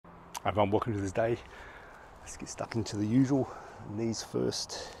Everyone, welcome to this day. Let's get stuck into the usual. Knees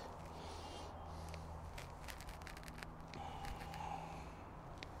first.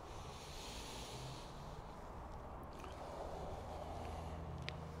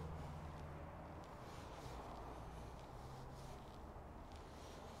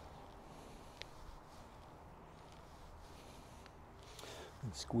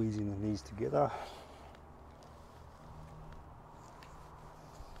 And squeezing the knees together.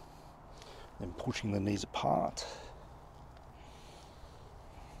 Then pushing the knees apart.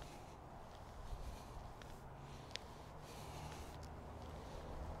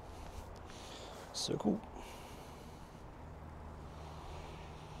 Circle.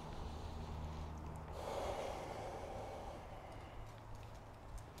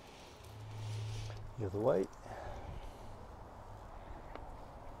 The other way.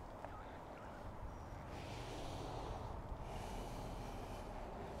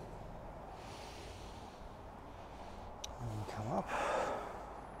 Come up.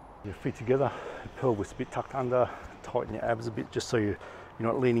 Your feet together, your pelvis a bit tucked under, tighten your abs a bit just so you're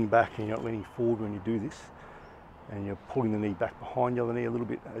not leaning back and you're not leaning forward when you do this. And you're pulling the knee back behind the other knee a little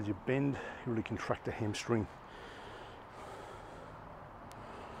bit as you bend. You really contract the hamstring.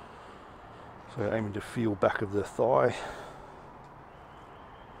 So you're aiming to feel back of the thigh.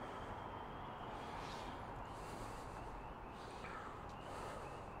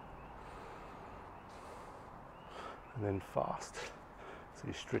 And then fast. So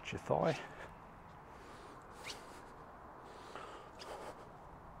you stretch your thigh.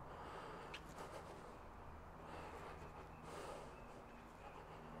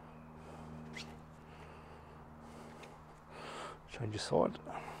 Change your side.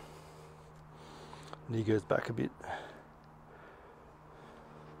 Knee goes back a bit.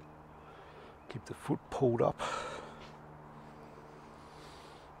 Keep the foot pulled up.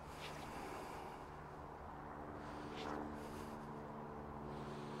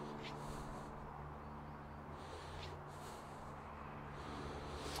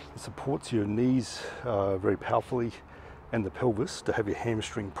 It supports your knees very powerfully and the pelvis to have your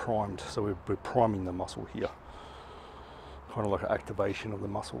hamstring primed. So we're priming the muscle here. Kind of like an activation of the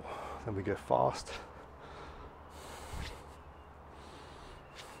muscle. Then we go fast.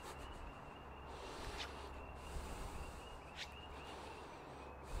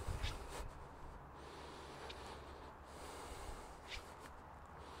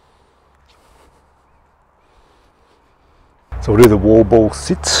 So we'll do the wall ball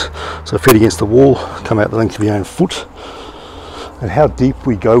sits. So feet against the wall, come out the length of your own foot. And how deep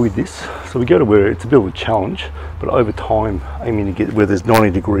we go with this. So we go to where it's a bit of a challenge, but over time aiming to get where there's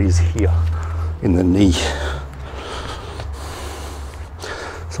 90 degrees here in the knee.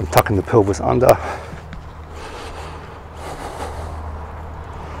 So I'm tucking the pelvis under.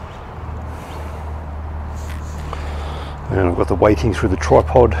 And I've got the weighting through the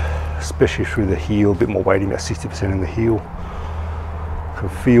tripod, especially through the heel, a bit more weighting, about 60% in the heel. Can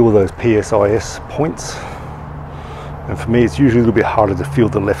feel those PSIS points. And for me, it's usually a little bit harder to feel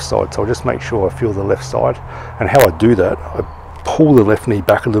the left side. So I'll just make sure I feel the left side. And how I do that, I pull the left knee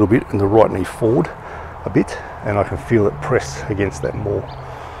back a little bit and the right knee forward a bit. And I can feel it press against that more.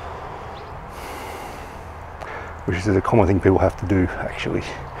 Which is a common thing people have to do, actually,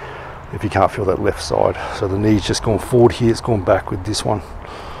 if you can't feel that left side. So the knee's just gone forward here, it's gone back with this one.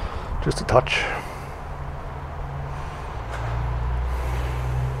 Just a touch.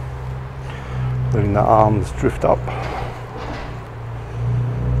 Letting the arms drift up.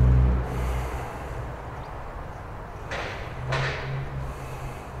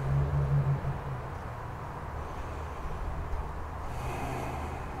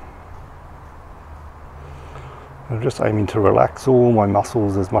 I'm just aiming to relax all my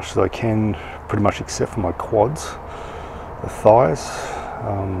muscles as much as I can, pretty much except for my quads, the thighs,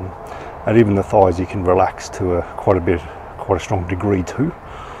 and even the thighs you can relax to quite a strong degree too.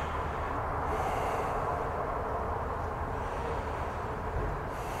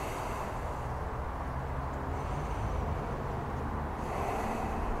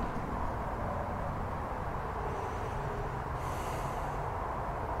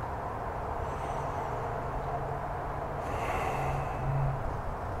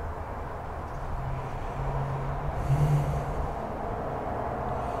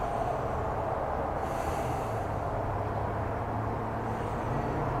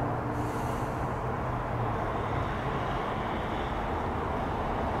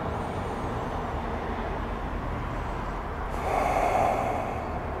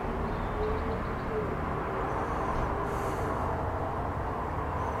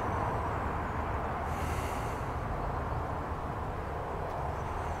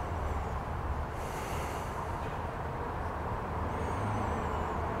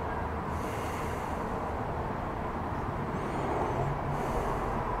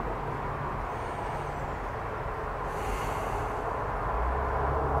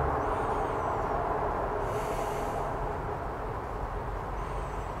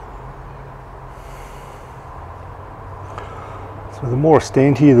 So the more I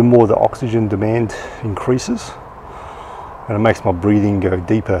stand here, the more the oxygen demand increases, and it makes my breathing go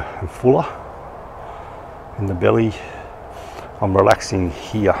deeper and fuller in the belly. I'm relaxing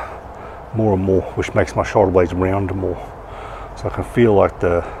here more and more, which makes my shoulder blades round more. So I can feel like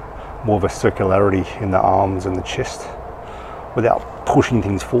more of a circularity in the arms and the chest without pushing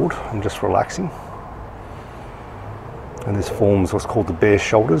things forward. I'm just relaxing. And this forms what's called the bare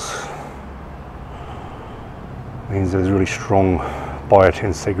shoulders. It means there's really strong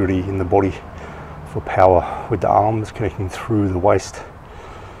biotensegrity in the body for power, with the arms connecting through the waist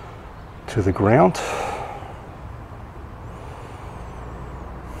to the ground.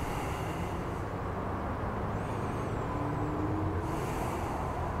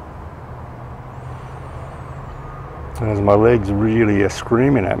 And as my legs really are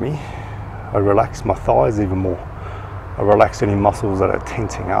screaming at me, I relax my thighs even more. I relax any muscles that are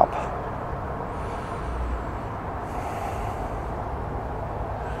tensing up.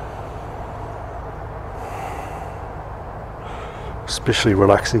 Especially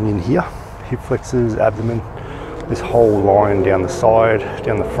relaxing in here, hip flexors, abdomen, this whole line down the side,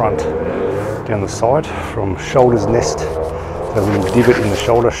 down the front, down the side, from shoulder's nest, a little divot in the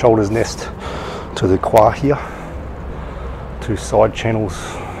shoulder, shoulder's nest to the qua here. Two side channels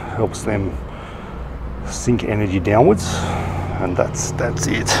helps them sink energy downwards, and that's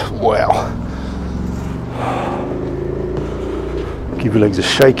it. Wow. Give your legs a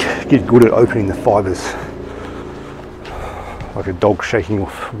shake, get good at opening the fibers like a dog shaking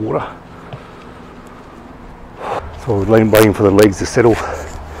off water. So we're waiting for the legs to settle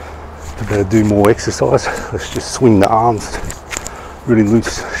to better do more exercise. Let's just swing the arms really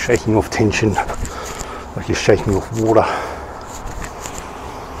loose, shaking off tension like you're shaking off water.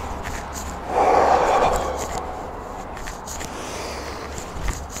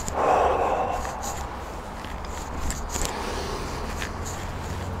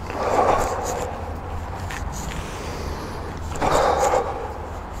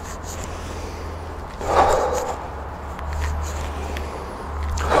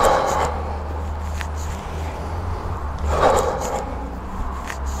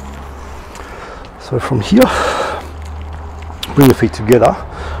 So from here, bring your feet together,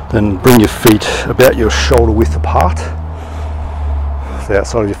 then bring your feet about your shoulder width apart. The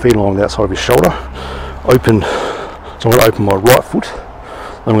outside of your feet along with the outside of your shoulder. Open, so I'm going to open my right foot.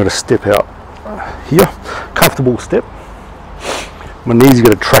 I'm going to step out here, comfortable step. My knees are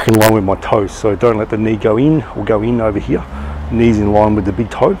going to track in line with my toes, so don't let the knee go in or go in over here. Knees in line with the big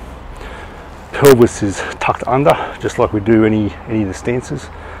toe. Pelvis is tucked under, just like we do any of the stances,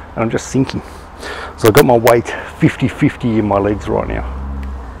 and I'm just sinking. So I've got my weight 50-50 in my legs right now.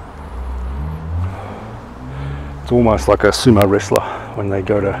 It's almost like a sumo wrestler when they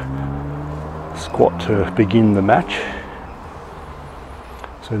go to squat to begin the match.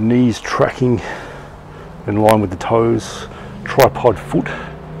 So knees tracking in line with the toes, tripod foot.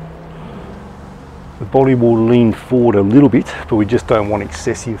 The body will lean forward a little bit, but we just don't want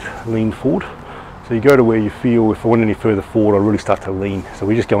excessive lean forward. So you go to where you feel, if I went any further forward, I really start to lean. So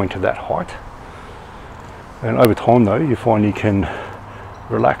we just go into that height. And over time though, you find you can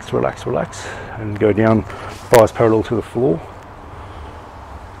relax, relax, relax, and go down, thighs parallel to the floor.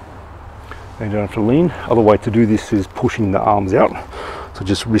 And you don't have to lean. Other way to do this is pushing the arms out. So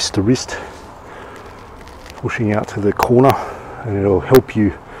just wrist to wrist, pushing out to the corner, and it'll help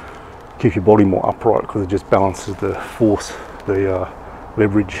you keep your body more upright because it just balances the force, the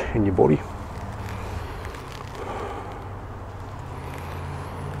leverage in your body.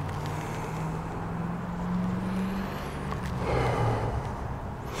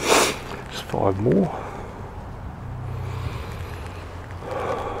 Just 5 more.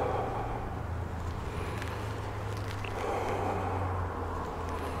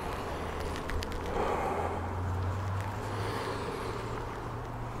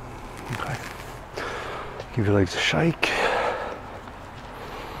 Okay. Give your legs a shake.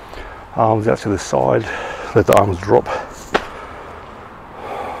 Arms out to the side. Let the arms drop.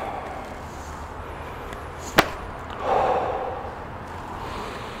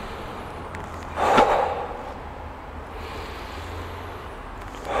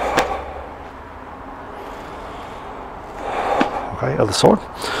 Okay, other side.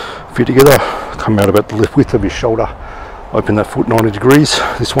 Feet together, come out about the left width of your shoulder. Open that foot 90 degrees.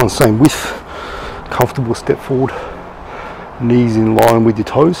 This one same width. Comfortable step forward. Knees in line with your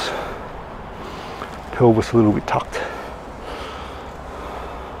toes. Pelvis a little bit tucked.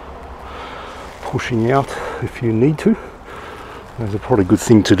 Pushing out if you need to. That's a probably good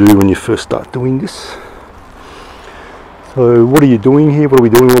thing to do when you first start doing this. So what are you doing here? What are we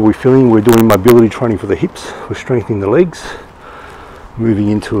doing? What are we feeling? We're doing mobility training for the hips. We're strengthening the legs. moving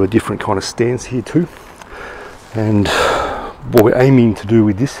into a different kind of stance here too. And what we're aiming to do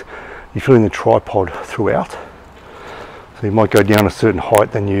with this, you're feeling the tripod throughout. So you might go down a certain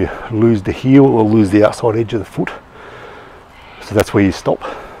height, then you lose the heel or lose the outside edge of the foot. So that's where you stop,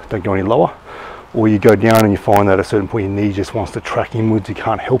 don't go any lower. Or you go down and you find that at a certain point your knee just wants to track inwards, you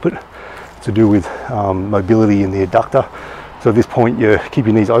can't help it. It's to do with mobility in the adductor. So at this point you keep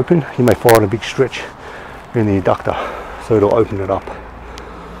your knees open, you may find a big stretch in the adductor, so it'll open it up.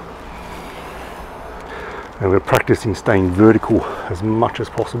 And we're practicing staying vertical as much as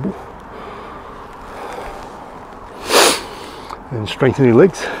possible. And strengthen your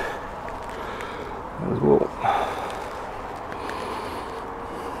legs as well.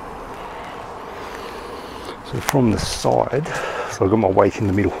 So from the side, so I've got my weight in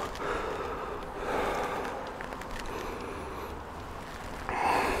the middle.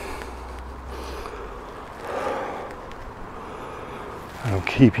 And I'm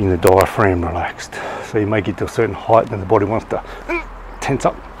keeping the diaphragm relaxed. So you may get to a certain height and the body wants to tense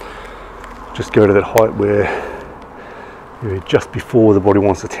up. Just go to that height where you're just before the body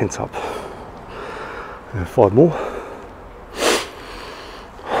wants to tense up. And 5 more.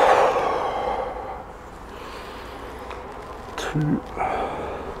 2,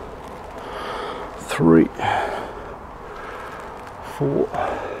 3, 4,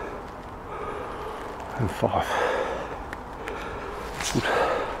 and 5. Good.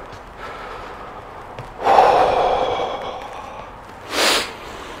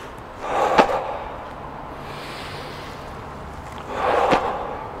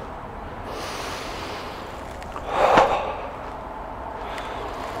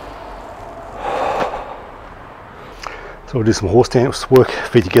 So we'll do some horse stance work,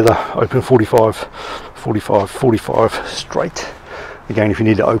 feet together, open 45, 45, 45, straight. Again, if you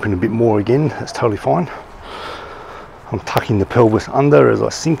need to open a bit more again, that's totally fine. I'm tucking the pelvis under as I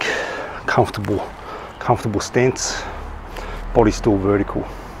sink, comfortable stance, body still vertical.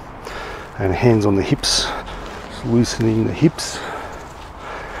 And hands on the hips, just loosening the hips,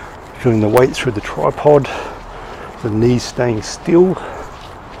 feeling the weight through the tripod, the knees staying still.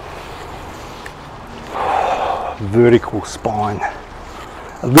 Vertical spine.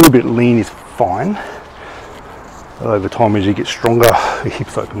 A little bit lean is fine. Over time, as you get stronger, the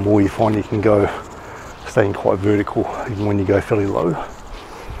hips open more, you find you can go staying quite vertical even when you go fairly low.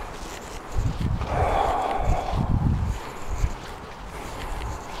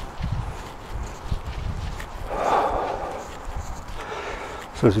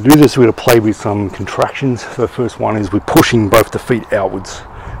 So to do this, we're going to play with some contractions. So the first one is we're pushing both the feet outwards.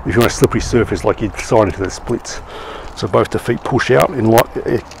 If you're on a slippery surface, like you decided to the splits, so both the feet push out, in like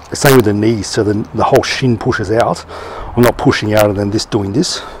the same with the knees, so the whole shin pushes out. I'm not pushing out and then this doing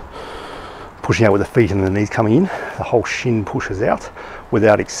this, pushing out with the feet and the knees coming in. The whole shin pushes out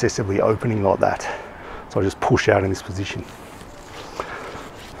without excessively opening like that. So I just push out in this position.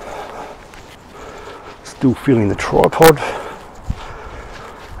 Still feeling the tripod.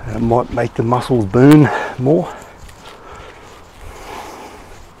 And it might make the muscles burn more.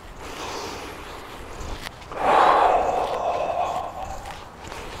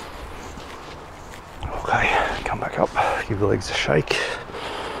 Come back up, give the legs a shake.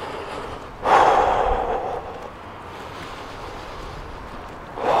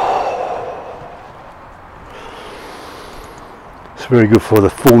 It's very good for the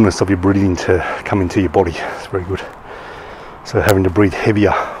fullness of your breathing to come into your body. It's very good. So having to breathe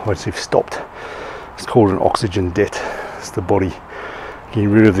heavier once you've stopped, it's called an oxygen debt. It's the body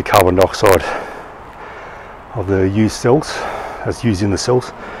getting rid of the carbon dioxide of the used cells, that's used in the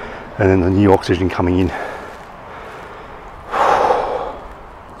cells, and then the new oxygen coming in.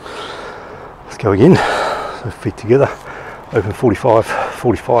 Let's go again. So feet together, open 45,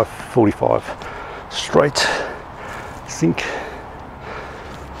 45, 45, straight, sink.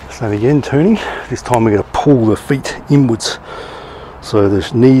 Same again, turning. This time we're going to pull the feet inwards. So the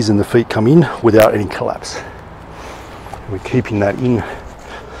knees and the feet come in without any collapse. We're keeping that in.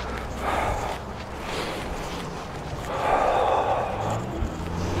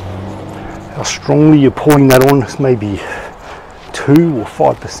 How strongly you're pulling that on, it's maybe 2 or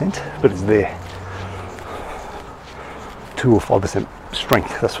 5%, but it's there. 2 or 5%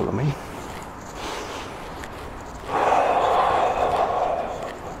 strength, that's what I mean.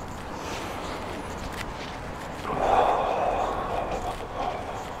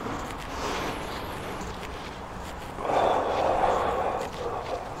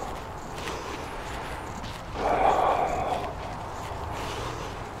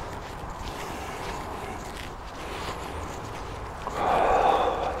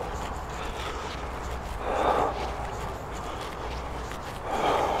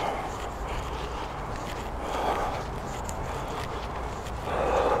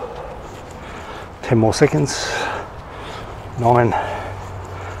 10 more seconds. 9,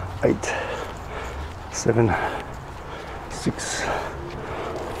 8, 7, 6,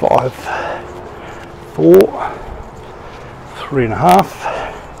 5, 4,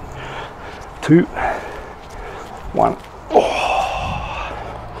 3.5, 2, 1.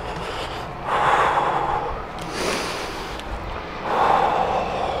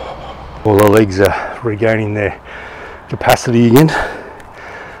 All the legs are regaining their capacity again.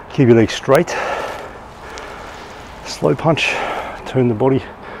 Keep your legs straight. Slow punch, turn the body,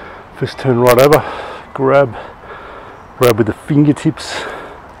 first turn right over, grab with the fingertips,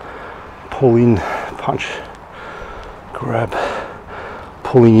 pull in, punch, grab,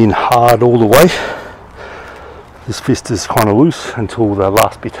 pulling in hard all the way. This fist is kind of loose until the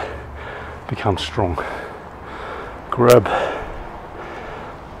last bit becomes strong. Grab,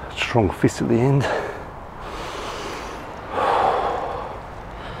 strong fist at the end.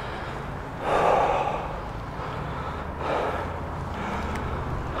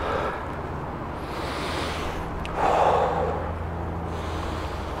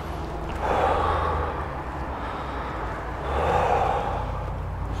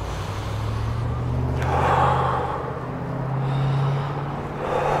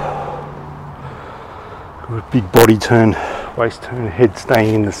 Big body turn, waist turn, head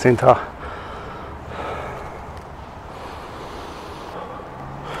staying in the center.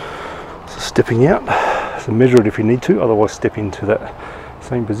 So stepping out, so measure it if you need to, otherwise step into that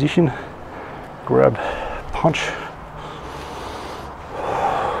same position. Grab, punch.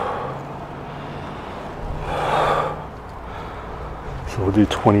 So we'll do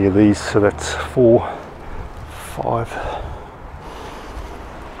 20 of these, so that's 4, 5,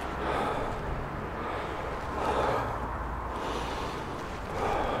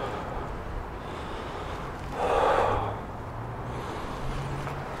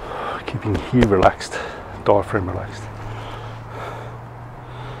 'Here relaxed, diaphragm relaxed.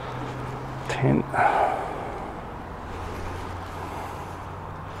 10.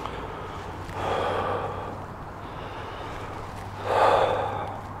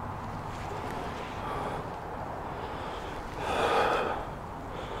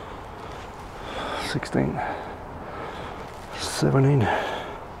 16, 17,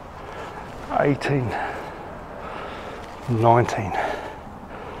 18, 19,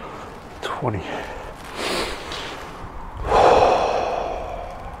 20.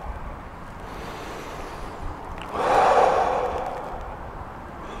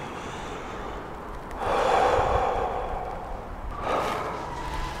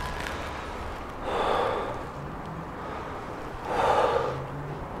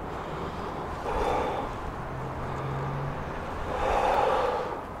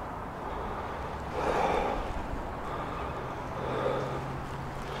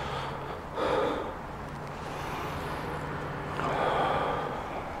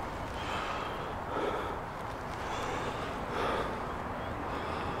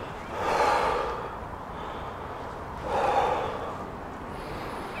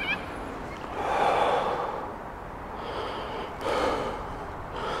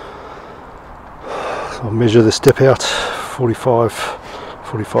 I'll measure the step out, 45,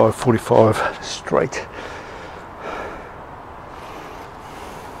 45, 45, straight.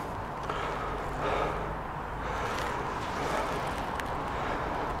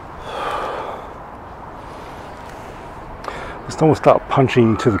 This time we'll start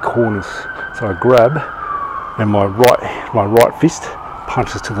punching to the corners. So I grab and my right fist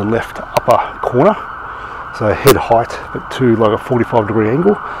punches to the left upper corner. So head height, but to like a 45-degree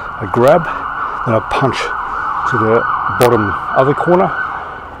angle. I grab, then I punch to the bottom other corner,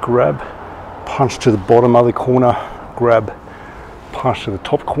 grab, punch to the bottom other corner, grab, punch to the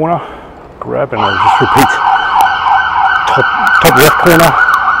top corner, grab, and I'll just repeat. Top left corner,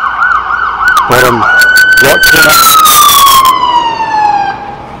 bottom right corner,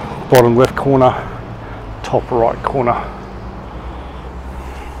 bottom left corner, top right corner.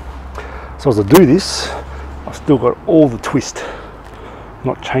 So as I do this, I've still got all the twist.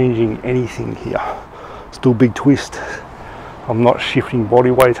 Not changing anything here. Still big twist. I'm not shifting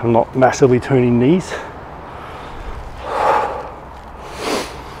body weight. I'm not massively turning knees.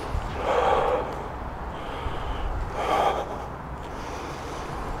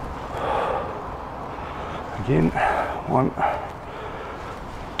 Again, 1,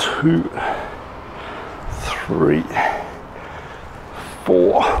 2, 3,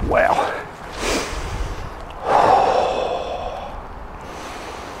 4. Wow.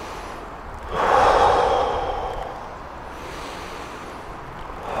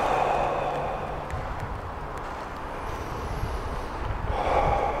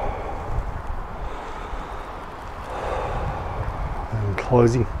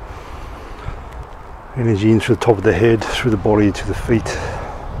 closing. Energy in through the top of the head, through the body to the feet.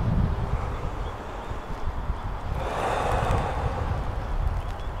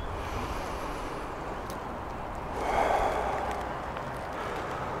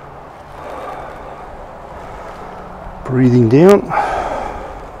 Breathing down.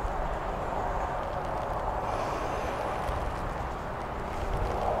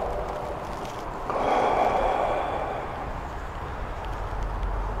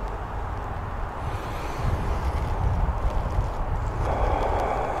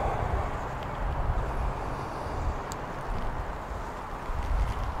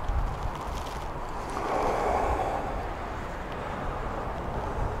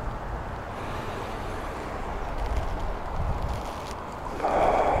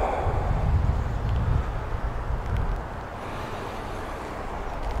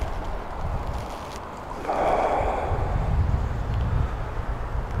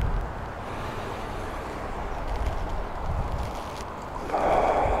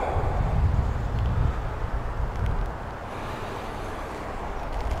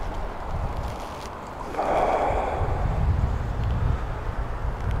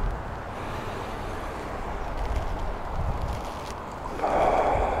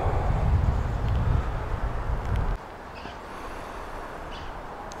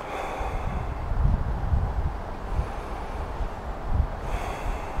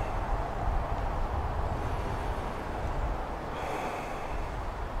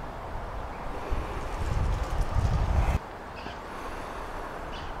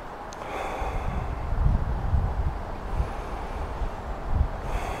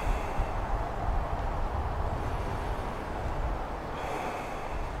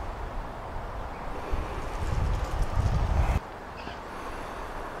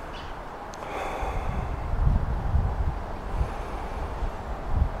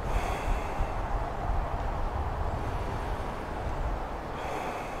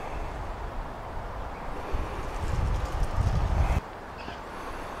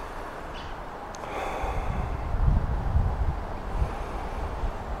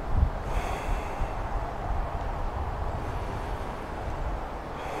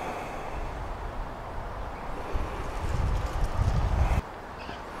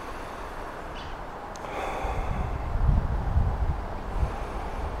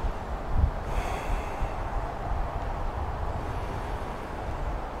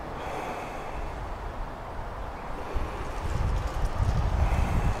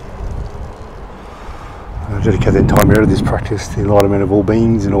 I dedicate the entire merit of this practice to the enlightenment of all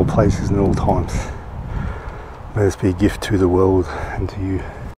beings in all places and all times. May this be a gift to the world and to you.